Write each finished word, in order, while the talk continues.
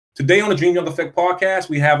Today on the Dream Young Effect podcast,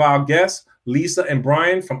 we have our guests, Lisa and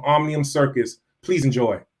Bryan from Omnium Circus. Please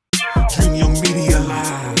enjoy. Dreamyoungmedia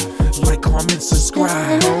live. Like, comment,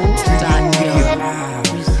 subscribe. Dreamyoungmedia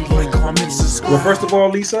live. Like, comment, subscribe. Well, first of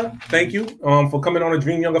all, Lisa, thank you for coming on the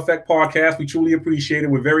Dream Young Effect podcast. We truly appreciate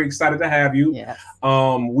it. We're very excited to have you. Yes.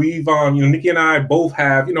 We've, Nikki and I both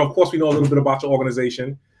have, of course, we know a little bit about your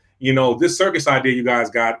organization. This circus idea you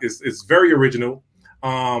guys got is very original.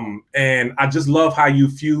 And I just love how you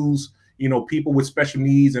fuse, people with special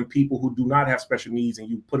needs and people who do not have special needs, and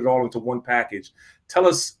you put it all into one package. Tell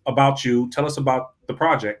us about you. Tell us about the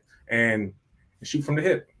project and shoot from the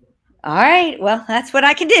hip. All right. Well, that's what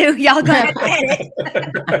I can do. Y'all go ahead.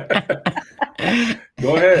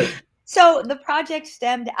 Go ahead. So the project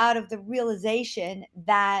stemmed out of the realization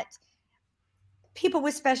that people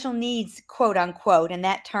with special needs, quote unquote, and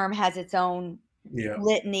that term has its own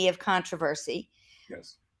litany of controversy.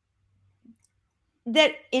 Yes.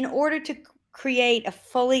 That in order to create a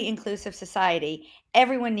fully inclusive society,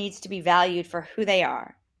 everyone needs to be valued for who they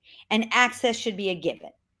are, and access should be a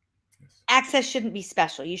given. Access shouldn't be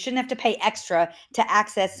special. You shouldn't have to pay extra to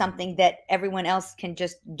access something that everyone else can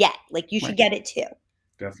just get. Like, you should get it too.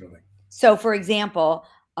 Definitely. So, for example,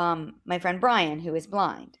 my friend Bryan, who is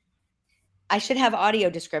blind, I should have audio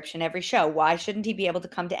description every show. Why shouldn't he be able to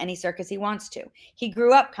come to any circus he wants to? He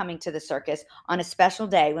grew up coming to the circus on a special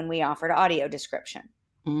day when we offered audio description.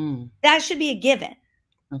 That should be a given.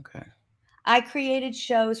 Okay. I created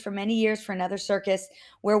shows for many years for another circus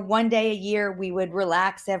where one day a year we would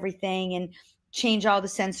relax everything and change all the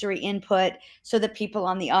sensory input so that people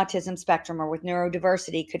on the autism spectrum or with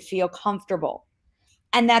neurodiversity could feel comfortable.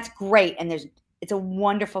 And that's great. And it's a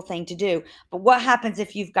wonderful thing to do. But what happens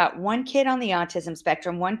if you've got one kid on the autism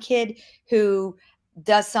spectrum, one kid who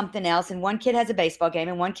does something else, and one kid has a baseball game,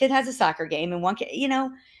 and one kid has a soccer game, and one kid,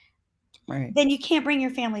 right. Then you can't bring your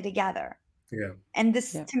family together. Yeah. And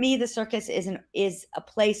this, to me, the circus is a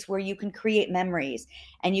place where you can create memories,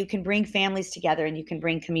 and you can bring families together, and you can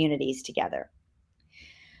bring communities together.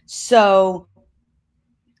 So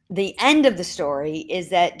the end of the story is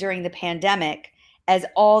that during the pandemic, as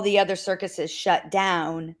all the other circuses shut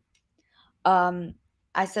down,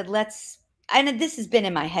 I said, and this has been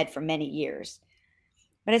in my head for many years,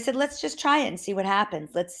 but I said, let's just try it and see what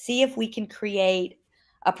happens. Let's see if we can create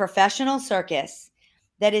a professional circus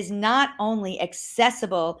that is not only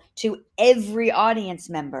accessible to every audience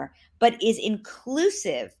member, but is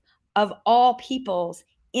inclusive of all peoples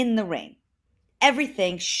in the ring.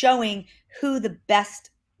 Everything showing who the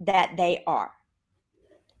best that they are.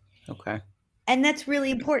 Okay. And that's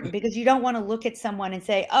really important, because you don't want to look at someone and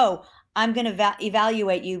say, oh, I'm going to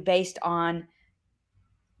evaluate you based on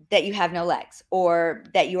that you have no legs or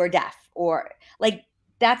that you are deaf, or like,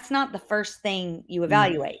 that's not the first thing you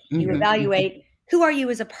evaluate. You evaluate, who are you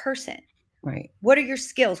as a person? Right. What are your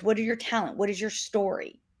skills? What are your talent? What is your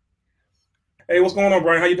story? Hey, what's going on,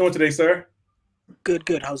 Bryan? How you doing today, sir? Good.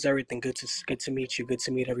 How's everything? Good to meet you. Good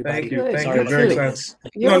to meet everybody. Thank you. Sorry, Very excited.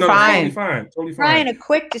 You're Totally fine. fine. Bryan, a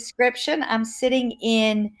quick description. I'm sitting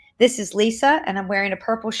this is Lisa, and I'm wearing a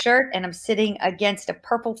purple shirt, and I'm sitting against a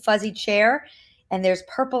purple fuzzy chair, and there's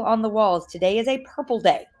purple on the walls. Today is a purple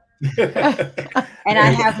day. And I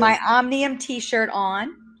have my Omnium t-shirt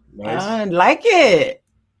on. Nice. I like it.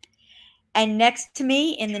 And next to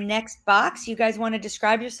me in the next box, you guys want to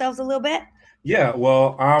describe yourselves a little bit? Yeah,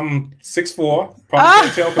 well, I'm 6'4", probably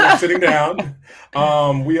can't tell because I'm sitting down.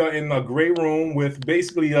 We are in a gray room with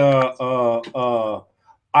basically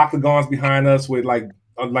octagons behind us, with like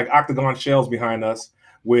octagon shelves behind us,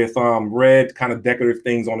 with red kind of decorative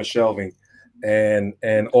things on the shelving. And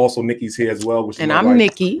also Nikki's here as well. And I'm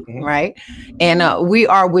Nikki, right? And we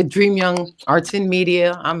are with Dream Young Arts and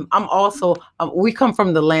Media. I'm also, we come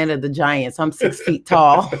from the land of the giants. I'm 6 feet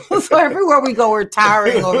tall. So everywhere we go, we're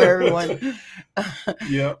towering over everyone.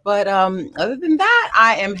 Yeah. But other than that,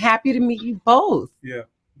 I am happy to meet you both. Yeah,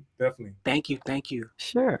 definitely. Thank you.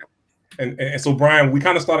 Sure. And so, Bryan, we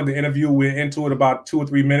kind of started the interview. We're into it about 2 or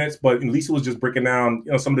 3 minutes, but Lisa was just breaking down,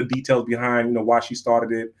 some of the details behind, why she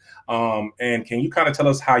started it. And can you kind of tell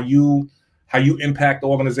us how you impact the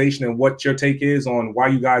organization and what your take is on why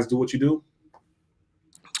you guys do what you do?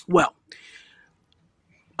 Well,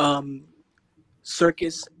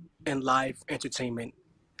 circus and live entertainment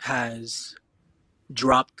has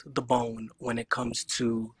dropped the bone when it comes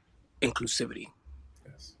to inclusivity.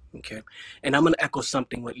 Okay. And I'm going to echo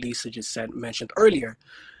something what Lisa just mentioned earlier.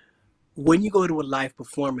 When you go to a live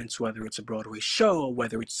performance, whether it's a Broadway show,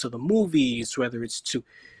 whether it's to the movies, whether it's to,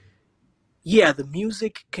 the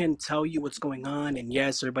music can tell you what's going on. And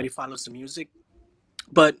yes, everybody follows the music.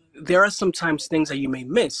 But there are sometimes things that you may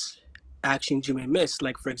miss actions you may miss.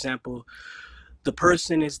 Like, for example, the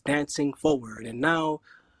person is dancing forward and now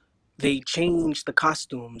they change the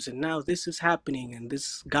costumes and now this is happening and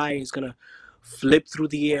this guy is going to flip through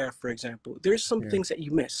the air, for example. There's some things that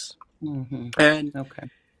you miss. And Okay.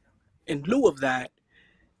 in lieu of that,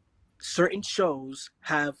 certain shows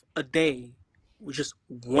have a day, just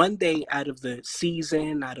one day out of the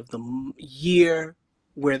season, out of the year,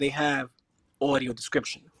 where they have audio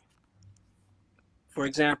description. For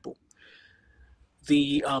example,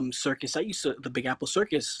 the circus, the Big Apple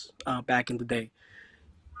Circus back in the day,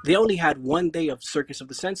 they only had one day of Circus of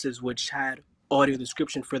the Senses, which had audio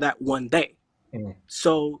description for that one day.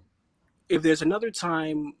 So if there's another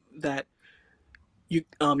time that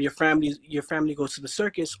your family goes to the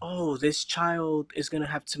circus, oh, this child is gonna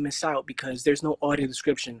have to miss out because there's no audio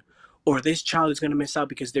description, or this child is gonna miss out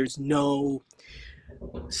because there's no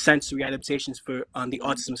sensory adaptations for on the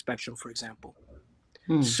autism spectrum, for example.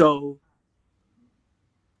 So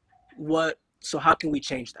how can we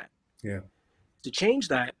change that? Yeah. To change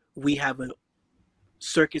that, we have a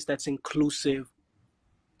circus that's inclusive,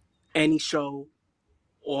 any show,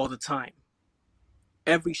 all the time.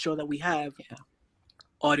 Every show that we have,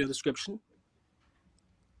 audio description,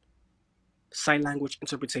 sign language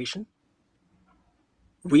interpretation,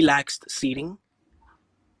 relaxed seating,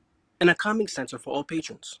 and a calming center for all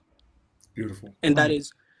patrons. Beautiful. And that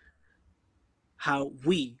is how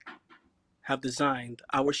we have designed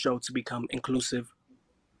our show to become inclusive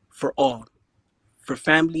for all, for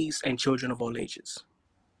families and children of all ages.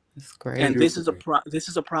 That's great. And this is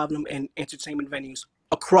a problem in entertainment venues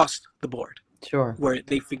across the board. Sure. Where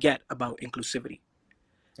they forget about inclusivity.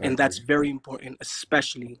 And that's very important,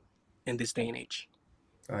 especially in this day and age.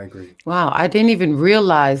 I agree. Wow, I didn't even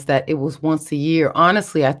realize that it was once a year.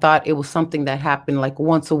 Honestly, I thought it was something that happened like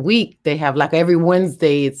once a week. They have like every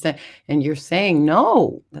Wednesday. And you're saying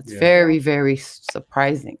no. That's very, very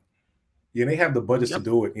surprising. Yeah, they have the budgets to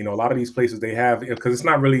do it. You know, a lot of these places they have, because it's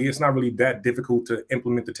not really that difficult to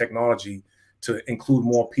implement the technology to include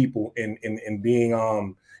more people in being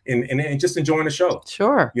and just enjoying the show.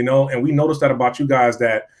 Sure. You know, and we noticed that about you guys,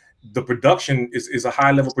 that the production is a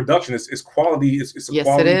high level production. It's quality. It's a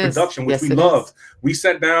quality production, which we loved. We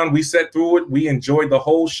sat down, we sat through it. We enjoyed the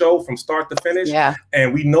whole show from start to finish. Yeah.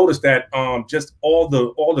 And we noticed that just all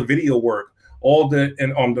the video work, all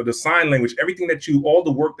the sign language, everything all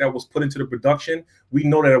the work that was put into the production, we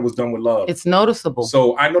know that it was done with love. It's noticeable.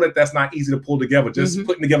 So I know that that's not easy to pull together. Just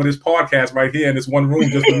putting together this podcast right here in this one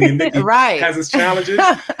room, just with me and Nikki, has its challenges.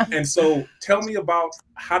 And so tell me about,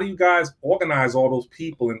 how do you guys organize all those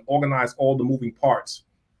people and organize all the moving parts?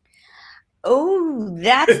 Oh,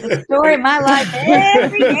 that's the story of my life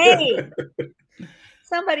every day.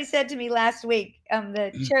 Somebody said to me last week,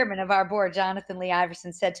 the chairman of our board, Jonathan Lee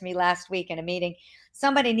Iverson, said to me last week in a meeting,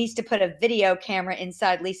 somebody needs to put a video camera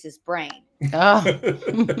inside Lisa's brain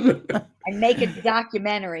and make a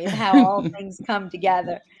documentary of how all things come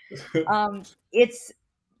together. It's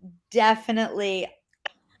definitely,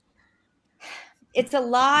 it's a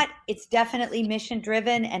lot. It's definitely mission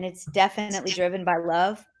driven, and it's definitely driven by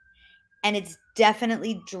love, and it's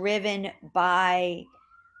definitely driven by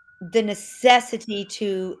the necessity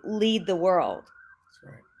to lead the world.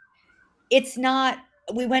 That's right. It's not,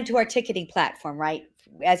 we went to our ticketing platform, right?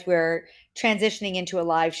 As we're transitioning into a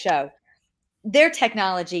live show, their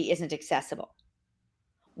technology isn't accessible.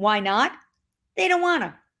 Why not? They don't want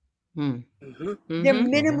to. They're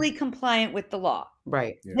minimally compliant with the law.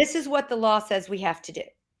 Right. Yeah. This is what the law says we have to do.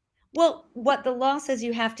 Well, what the law says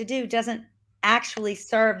you have to do doesn't actually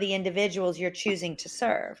serve the individuals you're choosing to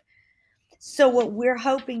serve. So what we're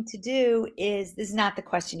hoping to do is, this is not the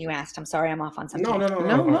question you asked. I'm sorry, I'm off on something.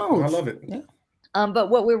 No. I love it. Yeah. But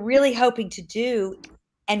what we're really hoping to do,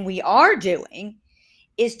 and we are doing,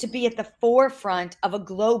 is to be at the forefront of a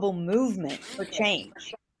global movement for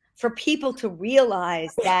change, for people to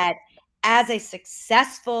realize that as a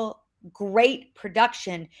successful, great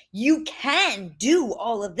production, you can do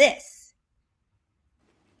all of this.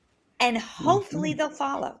 And hopefully they'll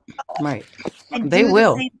follow. Right. And They do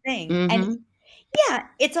will. the same thing. And yeah,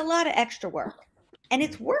 it's a lot of extra work. And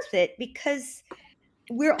it's worth it because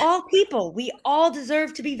we're all people. We all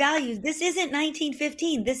deserve to be valued. This isn't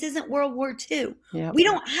 1915. This isn't World War II. Yep. We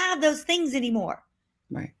don't have those things anymore.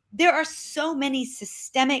 Right. There are so many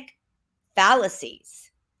systemic fallacies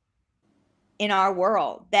in our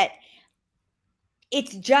world that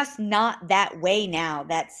it's just not that way now.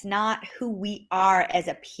 That's not who we are as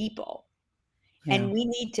a people. Yeah. And we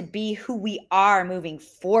need to be who we are moving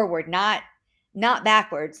forward, not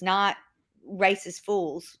backwards, not racist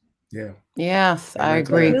fools, Yeah. Yes, I Amen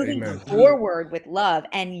to agree. that. Moving Amen. forward with love.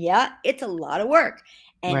 And yeah, it's a lot of work.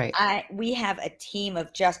 And Right. we have a team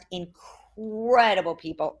of just incredible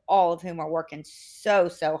people, all of whom are working so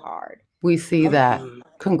hard. We see that. Mhm. We're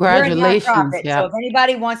a Congratulations. nonprofit, Yeah. so if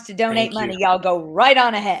anybody wants to donate Thank money, you. y'all go right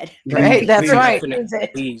on ahead. Right. That's please. right. Use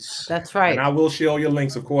it. Please. That's And right. I will share your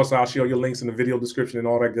links. Of course, I'll share your links in the video description and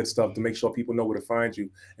all that good stuff to make sure people know where to find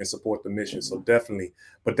you and support the mission. So definitely.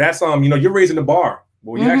 But that's you're raising the bar.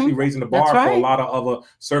 Well, you're actually raising the bar That's for a right. lot of other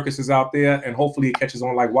circuses out there, and hopefully it catches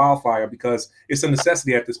on like wildfire because it's a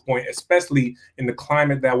necessity at this point, especially in the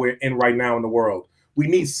climate that we're in right now in the world. We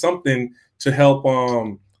need something to help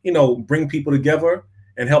bring people together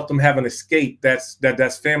and help them have an escape that's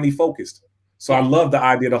family focused. So I love the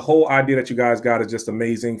idea. The whole idea that you guys got is just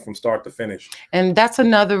amazing from start to finish. And that's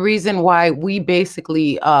another reason why we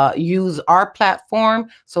basically use our platform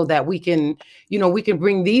so that we can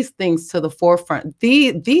bring these things to the forefront.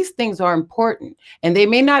 These things are important, and they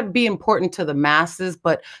may not be important to the masses,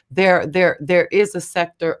 but there is a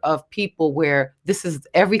sector of people where this is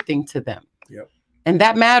everything to them. Yep. And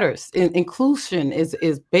that matters. Inclusion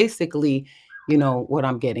is basically, what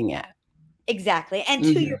I'm getting at. Exactly. And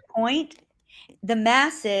to your point, the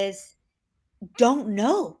masses don't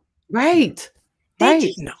know. Right.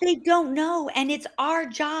 They don't know. And it's our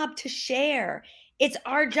job to share. It's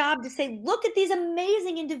our job to say, look at these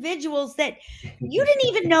amazing individuals that you didn't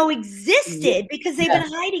even know existed because they've been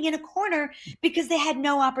hiding in a corner because they had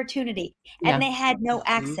no opportunity and they had no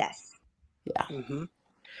access. Yeah. Mhm.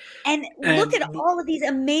 And look at all of these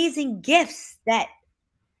amazing gifts that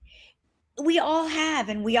we all have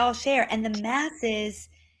and we all share. And the masses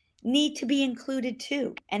need to be included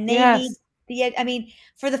too. And they need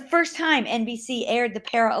for the first time, NBC aired the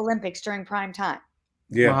Paralympics during prime time.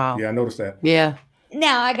 Yeah. Wow. Yeah, I noticed that. Yeah.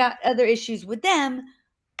 Now I got other issues with them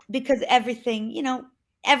because everything's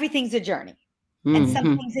a journey. And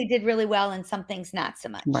some things they did really well and some things not so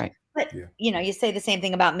much. Right. But you say the same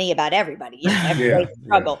thing about me, about everybody. Every day's a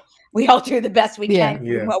struggle. We all do the best we can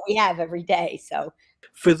with what we have every day. So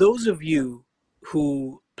for those of you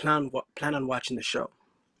who plan on watching the show,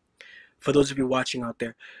 for those of you watching out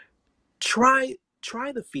there, try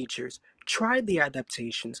the features, try the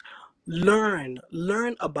adaptations, learn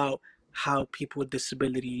about how people with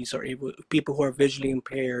disabilities people who are visually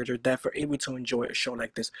impaired or deaf are able to enjoy a show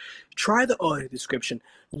like this. Try the audio description,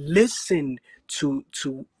 listen to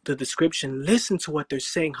the description, listen to what they're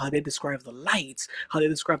saying, how they describe the lights, how they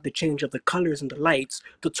describe the change of the colors and the lights,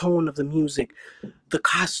 the tone of the music, the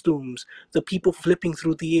costumes, the people flipping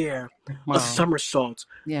through the air, a somersault.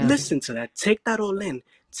 Yeah. Listen to that, take that all in,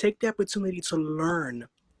 take the opportunity to learn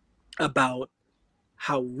about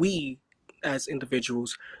how we as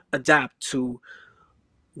individuals adapt to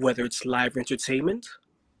whether it's live entertainment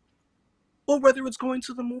or whether it's going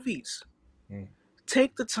to the movies.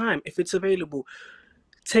 Take the time, if it's available,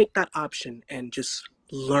 take that option and just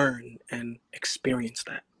learn and experience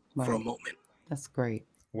that for a moment. That's great.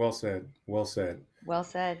 Well said. Well said. Well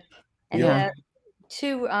said. And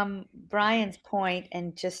to Bryan's point,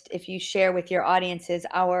 and just if you share with your audiences,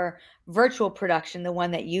 our virtual production, the one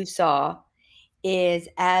that you saw, is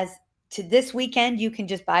as to this weekend. You can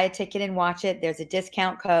just buy a ticket and watch it. There's a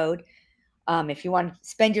discount code. If you want to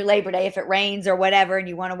spend your Labor Day, if it rains or whatever, and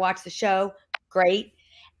you want to watch the show, great.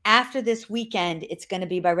 After this weekend, it's going to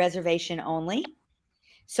be by reservation only.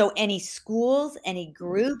 So any schools, any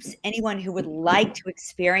groups, anyone who would like to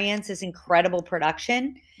experience this incredible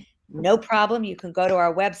production, no problem. You can go to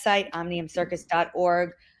our website,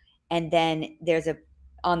 omniumcircus.org, and then there's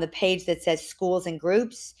on the page that says schools and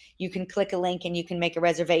groups, you can click a link and you can make a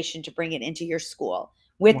reservation to bring it into your school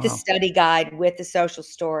with the study guide, with the social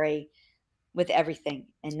story, with everything.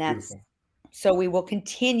 And that's beautiful. So we will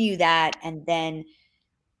continue that. And then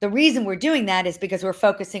the reason we're doing that is because we're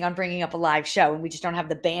focusing on bringing up a live show and we just don't have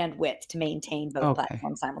the bandwidth to maintain both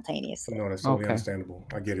platforms simultaneously. No, that's totally understandable.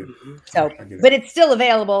 I get it. So, but it's still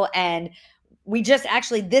available. And we just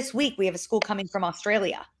actually this week, we have a school coming from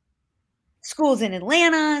Australia. Schools in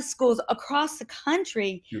Atlanta, schools across the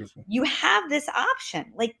country. Beautiful. You have this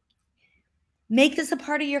option. Like, make this a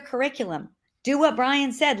part of your curriculum. Do what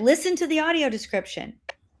Bryan said. Listen to the audio description.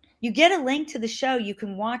 You get a link to the show. You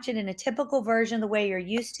can watch it in a typical version the way you're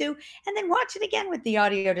used to, and then watch it again with the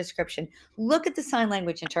audio description. Look at the sign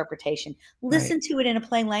language interpretation. Listen to it in a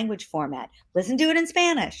plain language format. Listen to it in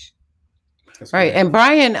Spanish. That's right. And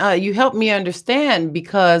Bryan, you helped me understand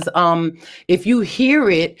because if you hear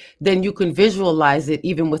it, then you can visualize it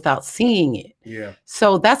even without seeing it. Yeah.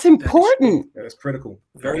 So that's important. That's critical.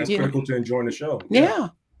 Very critical to enjoying the show. Yeah.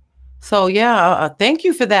 So yeah, thank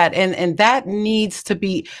you for that. And that needs to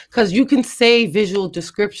be, because you can say visual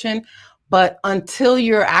description, but until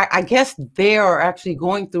you're, I guess they are actually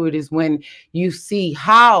going through it is when you see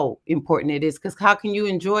how important it is. Because how can you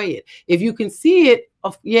enjoy it if you can see it?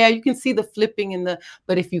 Yeah, you can see the flipping and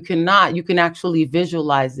but if you cannot, you can actually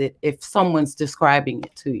visualize it if someone's describing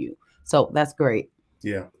it to you. So that's great.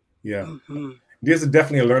 Yeah, yeah. There's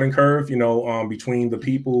definitely a learning curve, between the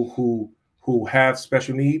people who have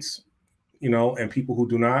special needs, and people who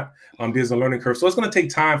do not. There's a learning curve. So it's going to take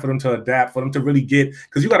time for them to adapt, for them to really get,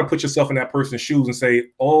 because you got to put yourself in that person's shoes and say,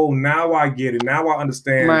 oh, now I get it. Now I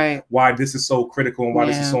understand why this is so critical and why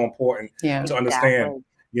this is so important to understand.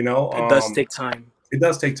 It does take time. It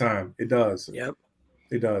does take time. It does. Yep.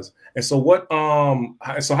 It does. And so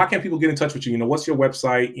so how can people get in touch with you? What's your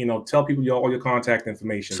website? Tell people all your contact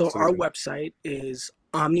information. So our website is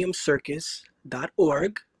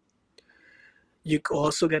omniumcircus.org. You can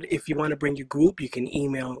also if you want to bring your group, you can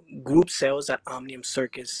email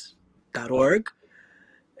groupsales@omniumcircus.org,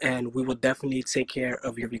 and we will definitely take care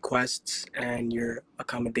of your requests and your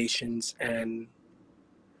accommodations and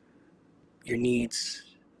your needs.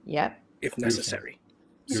 Yep. If necessary.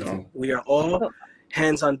 Beautiful. So we are all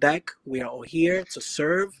hands on deck. We are all here to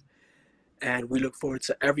serve, and we look forward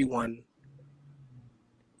to everyone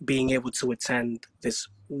being able to attend this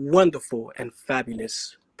wonderful and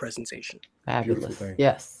fabulous presentation. Fabulous. Thing.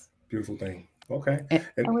 Yes. Beautiful thing. Okay.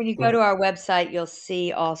 And when you go to our website, you'll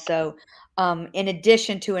see also, in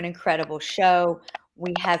addition to an incredible show,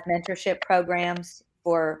 we have mentorship programs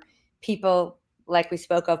for people like we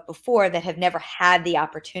spoke of before that have never had the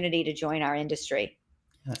opportunity to join our industry.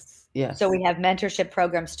 Yes. Yes. So we have mentorship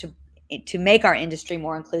programs to make our industry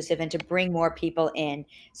more inclusive and to bring more people in.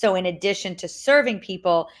 So in addition to serving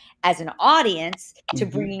people as an audience, to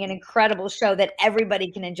bringing an incredible show that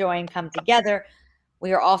everybody can enjoy and come together,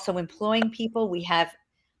 we are also employing people. We have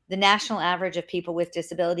the national average of people with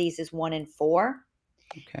disabilities is 1 in 4.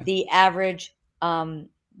 Okay. The average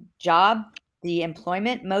job, the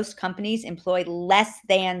employment, most companies employ less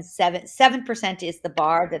than 7% is the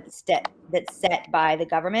bar that's set by the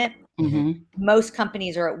government. Most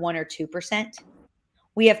companies are at 1 or 2%.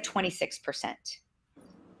 We have 26%.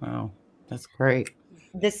 Wow, that's great.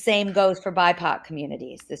 The same goes for BIPOC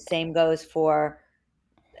communities. The same goes for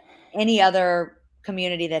any other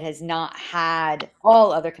community that has not had,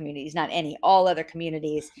 all other communities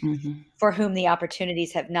for whom the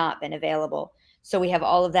opportunities have not been available. So we have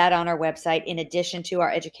all of that on our website, in addition to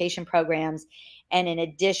our education programs, and in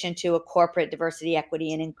addition to a corporate diversity,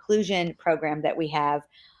 equity, and inclusion program that we have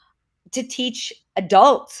to teach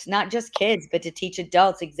adults, not just kids, but to teach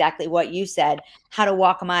adults exactly what you said, how to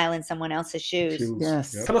walk a mile in someone else's shoes.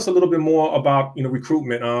 Yes. Tell us a little bit more about,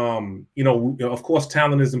 recruitment. Of course,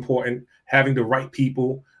 talent is important, having the right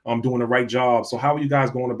people, doing the right job. So how are you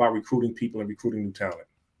guys going about recruiting people and recruiting new talent?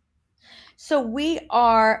 So we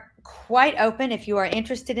are quite open. If you are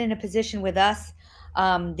interested in a position with us,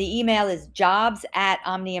 the email is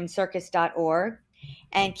jobs@omniumcircus.org.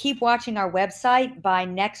 And keep watching our website. By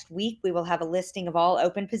next week, we will have a listing of all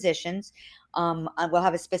open positions. We'll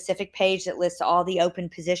have a specific page that lists all the open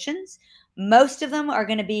positions. Most of them are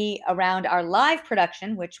going to be around our live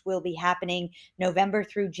production, which will be happening November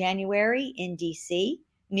through January in DC,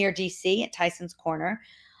 near DC at Tyson's Corner.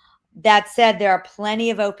 That said, there are plenty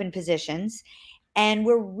of open positions, and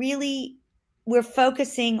we're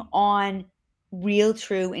focusing on real,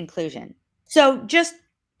 true inclusion. So just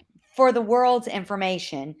for the world's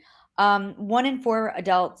information, 1 in 4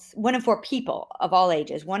 adults, 1 in 4 people of all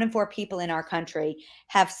ages, 1 in 4 people in our country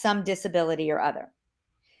have some disability or other.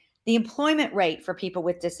 The employment rate for people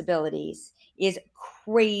with disabilities is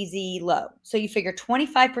crazy low. So you figure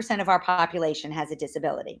 25% of our population has a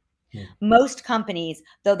disability. Most companies,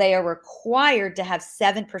 though they are required to have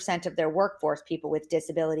 7% of their workforce people with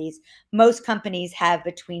disabilities, most companies have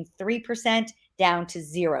between 3% down to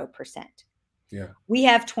 0%. Yeah. We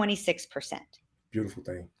have 26%. Beautiful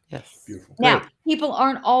thing. Yes. Beautiful. Now, people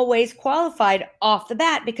aren't always qualified off the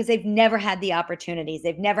bat because they've never had the opportunities.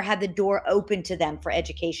 They've never had the door open to them for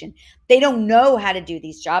education. They don't know how to do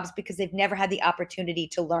these jobs because they've never had the opportunity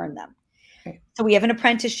to learn them. So we have an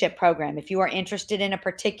apprenticeship program. If you are interested in a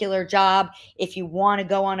particular job, if you want to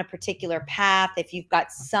go on a particular path, if you've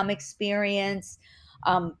got some experience,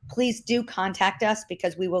 please do contact us,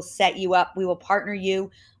 because we will set you up. We will partner you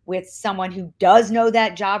with someone who does know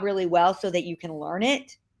that job really well so that you can learn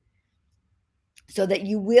it, so that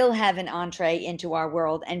you will have an entree into our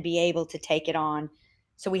world and be able to take it on.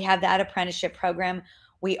 So we have that apprenticeship program.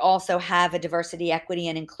 We also have a diversity, equity,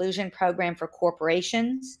 and inclusion program for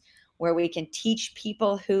corporations, where we can teach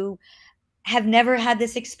people who have never had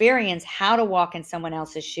this experience, how to walk in someone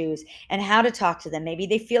else's shoes and how to talk to them. Maybe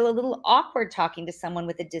they feel a little awkward talking to someone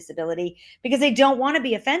with a disability because they don't want to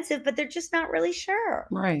be offensive, but they're just not really sure.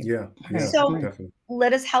 Right. Yeah. So Definitely.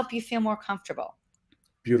 let us help you feel more comfortable.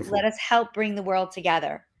 Beautiful. Let us help bring the world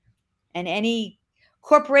together. And any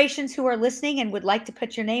corporations who are listening and would like to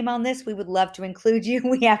put your name on this, we would love to include you.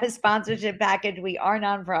 We have a sponsorship package. We are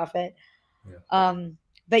nonprofit. Yeah.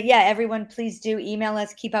 But yeah, everyone, please do email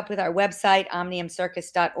us. Keep up with our website,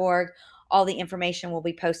 omniumcircus.org. All the information will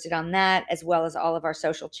be posted on that, as well as all of our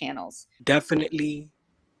social channels. Definitely,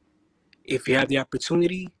 if you have the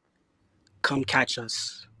opportunity, come catch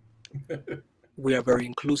us. We are very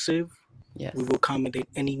inclusive. Yes. We will accommodate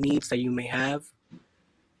any needs that you may have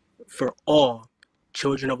for all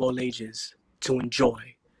children of all ages to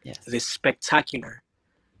enjoy this spectacular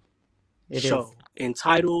show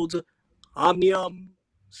entitled Omnium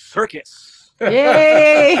Circus.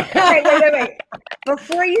 Yay! Wait.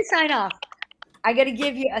 Before you sign off, I got to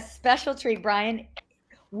give you a special treat, Bryan.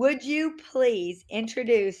 Would you please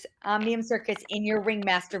introduce Omnium Circus in your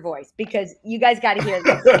ringmaster voice? Because you guys got to hear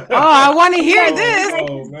this. Oh, I want to hear this.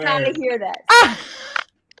 You got to hear this.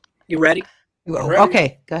 You ready?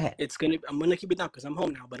 Okay, go ahead. I'm gonna keep it down because I'm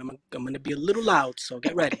home now, but I'm gonna be a little loud, so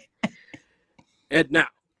get ready. And now,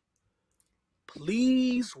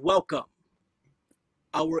 please welcome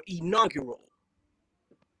our inaugural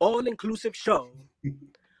all-inclusive show,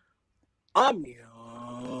 Omnium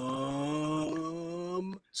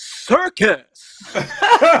Circus.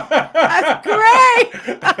 That's great.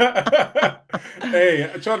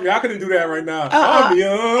 Hey, trust me, I couldn't do that right now. And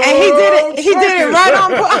he did it right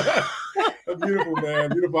on point. Beautiful, man.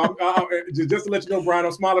 Beautiful. Just to let you know, Bryan,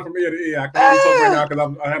 I'm smiling from ear to ear. I can't really talk right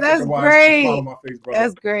now because I have such a wide smile on my face, brother.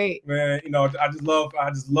 That's great. Man, you know, I just love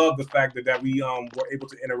the fact that we were able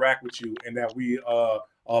to interact with you and that we are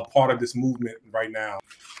part of this movement right now.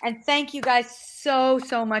 And thank you guys so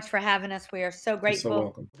much for having us. We are so grateful. You're so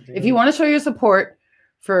welcome. If you want to show your support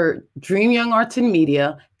for Dream Young Arts and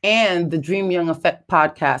Media and the Dream Young Effect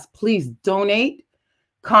podcast, please donate,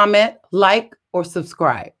 comment, like, or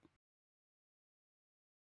subscribe.